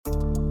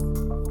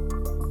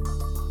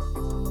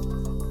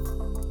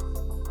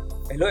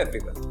Hello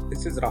everyone,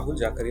 this is Rahul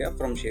Jakaria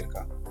from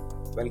Sharekhan.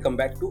 Welcome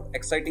back to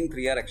exciting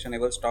 3R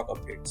actionable stock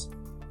updates.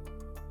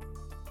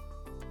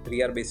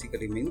 3R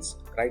basically means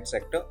right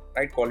sector,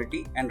 right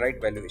quality and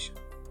right valuation.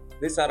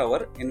 These are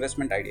our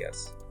investment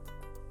ideas.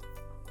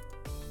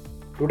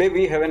 Today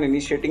we have an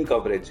initiating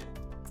coverage.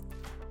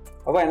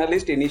 Our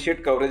analyst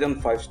initiate coverage on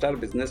 5-star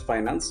business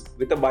finance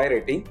with a buy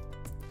rating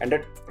and a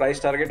price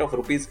target of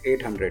Rs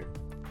 800.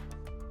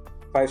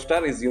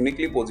 5-star is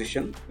uniquely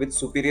positioned with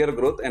superior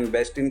growth and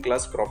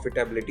best-in-class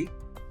profitability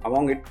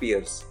among its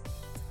peers.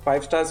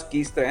 5-star's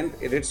key strength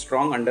is its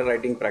strong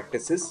underwriting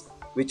practices,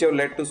 which have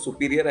led to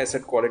superior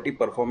asset quality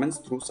performance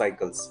through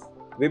cycles.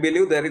 We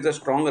believe there is a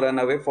strong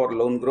runaway for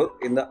loan growth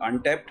in the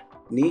untapped,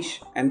 niche,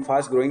 and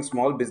fast-growing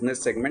small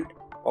business segment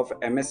of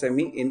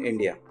MSME in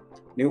India.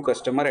 New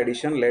customer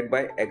addition led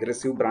by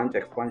aggressive branch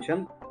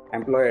expansion,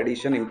 employee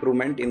addition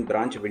improvement in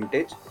branch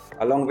vintage,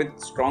 along with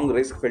strong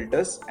risk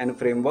filters and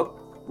framework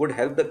would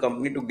help the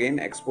company to gain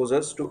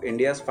exposures to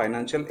India's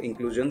financial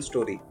inclusion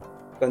story.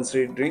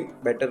 Considering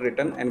better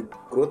return and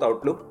growth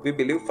outlook, we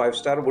believe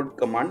 5-star would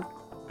command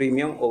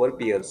premium over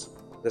peers.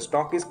 The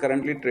stock is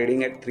currently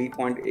trading at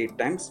 3.8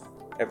 times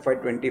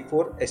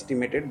FY24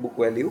 estimated book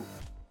value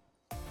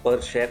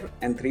per share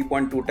and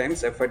 3.2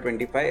 times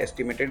FY25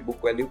 estimated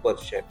book value per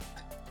share.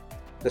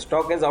 The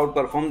stock has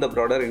outperformed the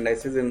broader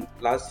indices in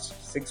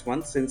last 6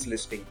 months since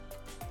listing.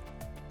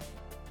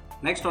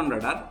 Next on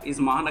radar is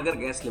Mahanagar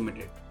Gas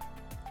Limited.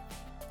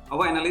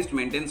 Our analyst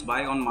maintains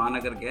buy on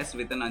Mahanagar Gas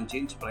with an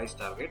unchanged price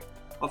target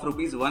of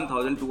Rs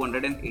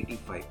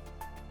 1,285.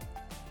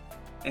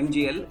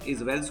 MGL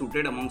is well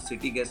suited among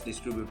city gas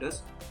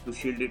distributors to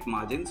shield its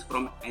margins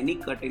from any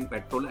cut in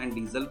petrol and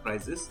diesel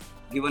prices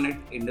given its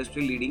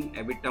industry-leading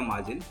EBITDA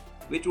margin,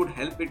 which would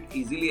help it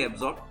easily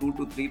absorb 2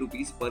 to 3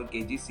 rupees per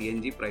kg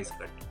CNG price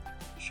cut.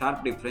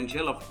 Sharp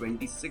differential of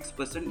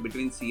 26%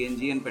 between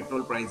CNG and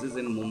petrol prices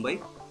in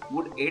Mumbai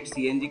would aid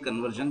CNG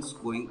conversions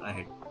going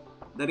ahead.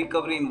 The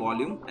recovery in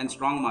volume and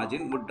strong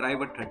margin would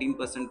drive a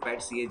 13% PAT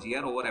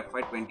CAGR over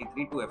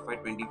FY23 to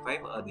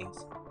FY25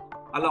 earnings,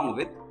 along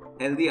with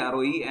healthy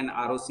ROE and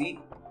ROC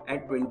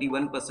at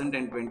 21%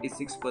 and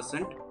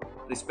 26%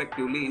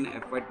 respectively in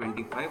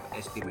FY25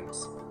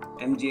 estimates.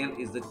 MGL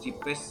is the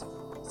cheapest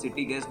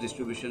city gas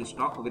distribution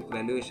stock with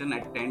valuation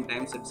at 10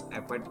 times its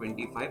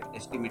FY25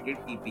 estimated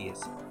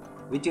EPS,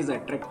 which is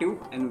attractive,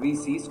 and we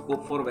see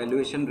scope for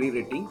valuation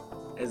re-rating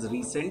as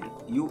recent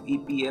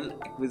UEPL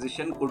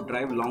acquisition could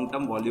drive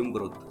long-term volume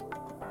growth.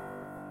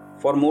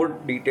 For more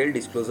detailed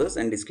disclosures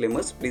and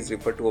disclaimers, please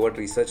refer to our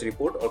research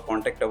report or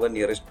contact our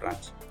nearest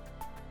branch.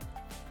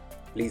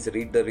 Please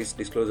read the risk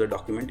disclosure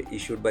document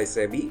issued by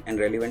SEBI and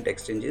relevant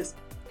exchanges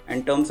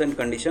and terms and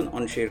conditions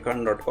on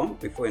sharekhan.com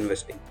before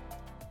investing.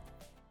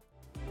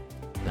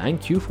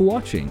 Thank you for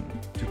watching.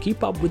 To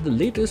keep up with the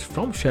latest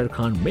from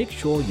Sharekhan, make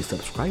sure you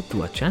subscribe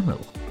to our channel.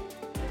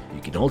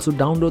 You can also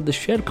download the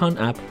Sharekhan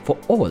app for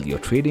all your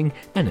trading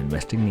and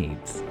investing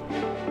needs.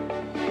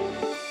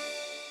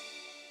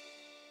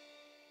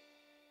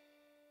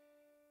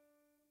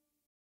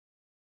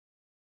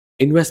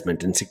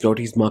 Investment in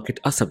securities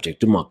market are subject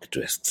to market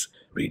risks.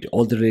 Read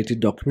all the related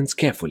documents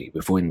carefully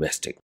before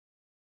investing.